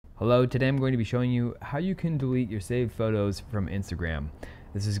Hello, today I'm going to be showing you how you can delete your saved photos from Instagram.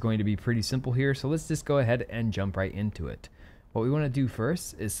 This is going to be pretty simple here, so let's just go ahead and jump right into it. What we want to do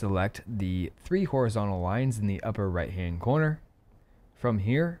first is select the 3 horizontal lines in the upper right hand corner. From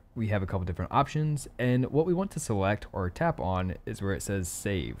here, we have a couple different options, and what we want to select or tap on is where it says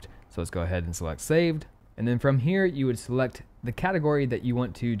saved. So let's go ahead and select saved. And then from here, you would select the category that you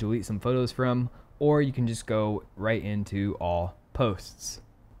want to delete some photos from, or you can just go right into all posts.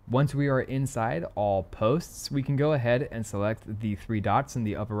 Once we are inside all posts, we can go ahead and select the 3 dots in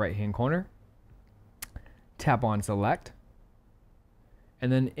the upper right hand corner, tap on select,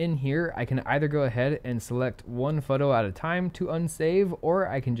 and then in here I can either go ahead and select one photo at a time to unsave, or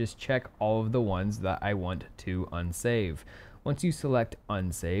I can just check all of the ones that I want to unsave. Once you select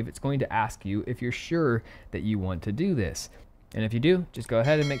unsave, it's going to ask you if you're sure that you want to do this, and if you do, just go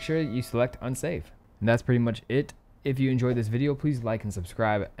ahead and make sure that you select unsave. And that's pretty much it. If you enjoyed this video, please like and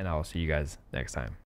subscribe, and I will see you guys next time.